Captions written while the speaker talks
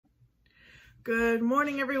Good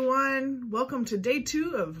morning, everyone. Welcome to day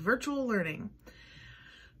 2 of virtual learning.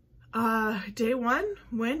 Day 1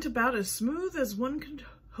 went about as smooth as one could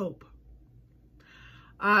hope.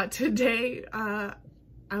 Today, I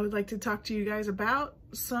would like to talk to you guys about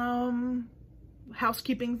some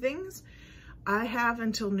housekeeping things. I have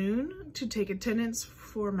until noon to take attendance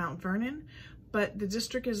for Mount Vernon, but the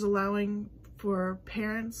district is allowing for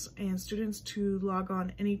parents and students to log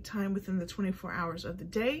on anytime within the 24 hours of the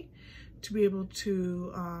day to be able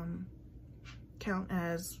to count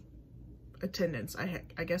as attendance.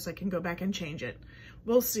 I guess I can go back and change it.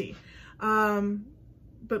 We'll see.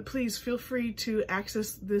 But please feel free to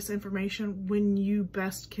access this information when you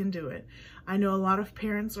best can do it. I know a lot of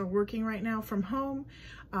parents are working right now from home.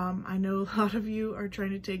 I know a lot of you are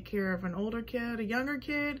trying to take care of an older kid, a younger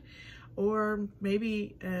kid, or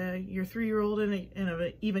maybe your 3-year-old and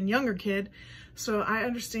an even younger kid. So I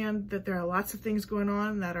understand that there are lots of things going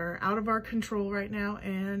on that are out of our control right now,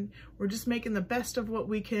 and we're just making the best of what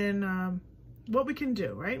we can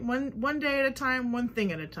do, right? One day at a time, one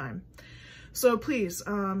thing at a time. So please,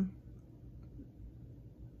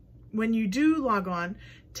 when you do log on,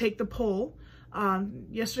 take the poll.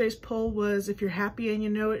 Yesterday's poll was, if you're happy and you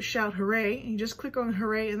know it, shout hooray. And you just click on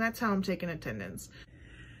hooray, and that's how I'm taking attendance.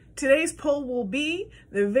 Today's poll will be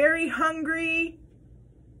the very hungry,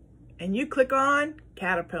 and you click on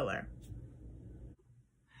caterpillar.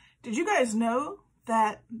 Did you guys know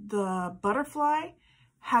that the butterfly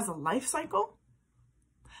has a life cycle?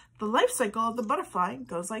 The life cycle of the butterfly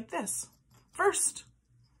goes like this. First,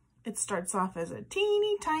 it starts off as a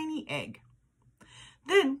teeny tiny egg.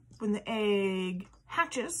 Then, when the egg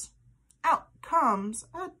hatches, out comes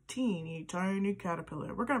a teeny tiny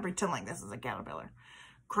caterpillar. We're going to pretend like this is a caterpillar.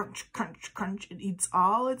 Crunch, crunch, crunch. It eats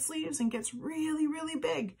all its leaves and gets really, really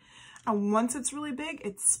big. And once it's really big,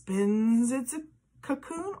 it spins its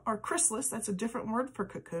cocoon or chrysalis. That's a different word for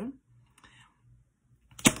cocoon.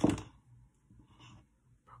 Broke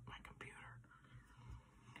my computer.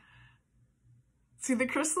 See the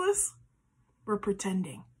chrysalis? We're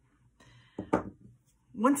pretending.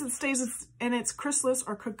 Once it stays in its chrysalis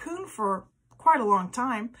or cocoon for quite a long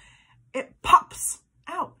time, it pops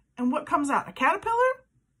out. And what comes out? A caterpillar?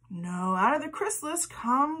 No, out of the chrysalis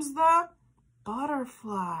comes the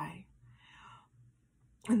butterfly.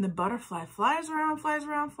 And the butterfly flies around, flies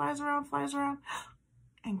around, flies around, flies around.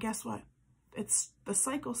 And guess what? The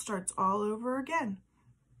cycle starts all over again.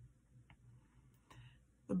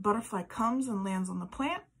 The butterfly comes and lands on the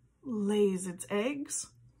plant, lays its eggs.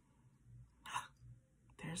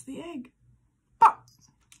 There's the egg. Pop!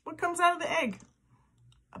 What comes out of the egg?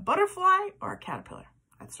 A butterfly or a caterpillar?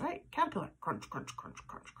 That's right, caterpillar. Crunch, crunch, crunch,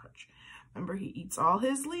 crunch, crunch. Remember, he eats all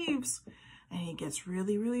his leaves and he gets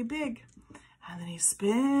really, really big. And then he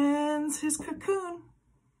spins his cocoon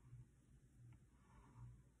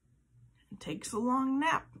and takes a long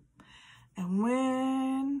nap. And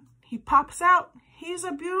when he pops out, he's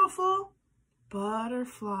a beautiful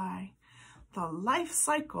butterfly. The life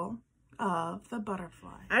cycle of the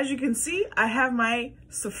butterfly. As you can see, I have my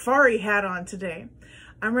safari hat on today.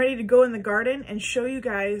 I'm ready to go in the garden and show you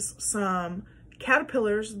guys some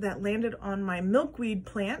caterpillars that landed on my milkweed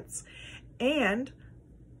plants and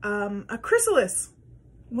a chrysalis.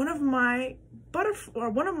 One of my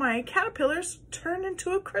caterpillars turned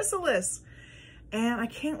into a chrysalis, and I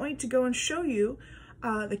can't wait to go and show you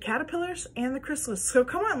the caterpillars and the chrysalis. So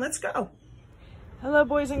come on, let's go. Hello,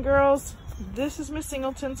 boys and girls. This is Miss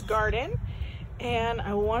Singleton's garden, and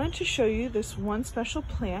I wanted to show you this one special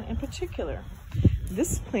plant in particular.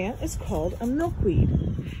 This plant is called a milkweed.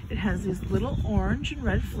 It has these little orange and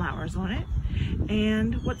red flowers on it.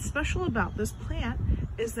 And what's special about this plant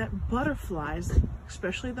is that butterflies,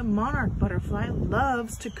 especially the monarch butterfly,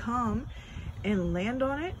 loves to come and land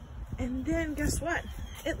on it. And then guess what?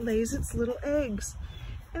 It lays its little eggs.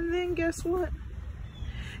 And then guess what?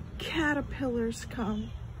 Caterpillars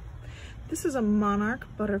come. This is a monarch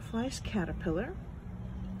butterfly's caterpillar.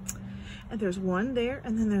 And there's one there,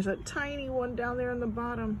 and then there's a tiny one down there in the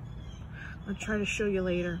bottom. I'll try to show you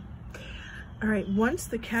later. All right, once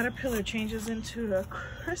the caterpillar changes into a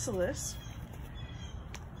chrysalis,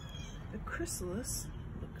 the chrysalis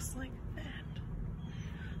looks like that.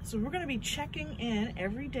 So we're gonna be checking in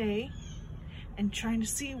every day and trying to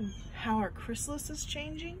see how our chrysalis is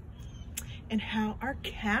changing and how our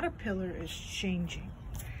caterpillar is changing.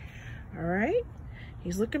 All right,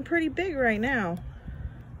 he's looking pretty big right now.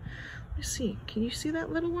 Let's see, can you see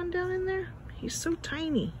that little one down in there? He's so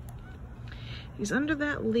tiny. He's under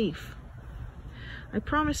that leaf. I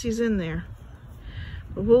promise he's in there.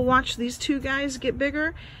 But we'll watch these two guys get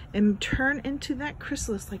bigger and turn into that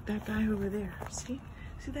chrysalis like that guy over there. See?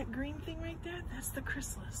 See that green thing right there? That's the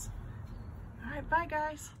chrysalis. All right, bye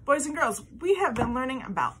guys. Boys and girls, we have been learning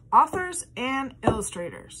about authors and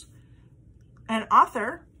illustrators. An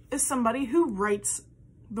author is somebody who writes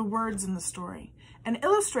the words in the story. An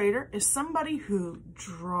illustrator is somebody who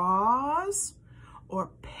draws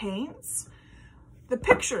or paints the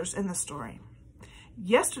pictures in the story.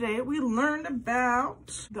 Yesterday, we learned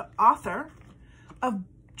about the author of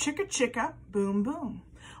Chicka Chicka Boom Boom.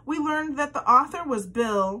 We learned that the author was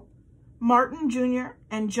Bill Martin Jr.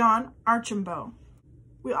 and John Archambault.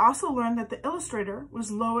 We also learned that the illustrator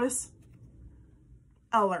was Lois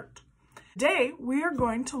Ehlert. Today, we are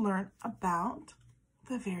going to learn about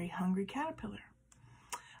the Very Hungry Caterpillar.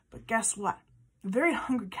 But guess what? The Very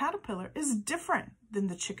Hungry Caterpillar is different than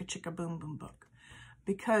the Chicka Chicka Boom Boom book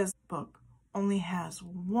because the book only has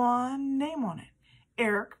one name on it,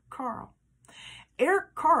 Eric Carle.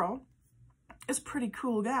 Eric Carle is a pretty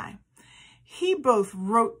cool guy. He both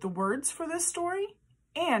wrote the words for this story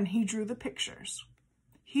and he drew the pictures.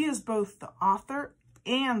 He is both the author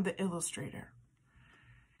and the illustrator.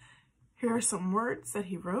 Here are some words that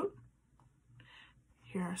he wrote.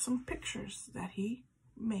 Here are some pictures that he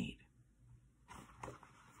made.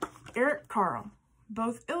 Eric Carle,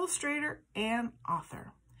 both illustrator and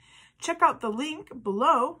author. Check out the link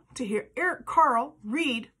below to hear Eric Carle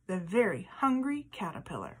read The Very Hungry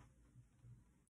Caterpillar.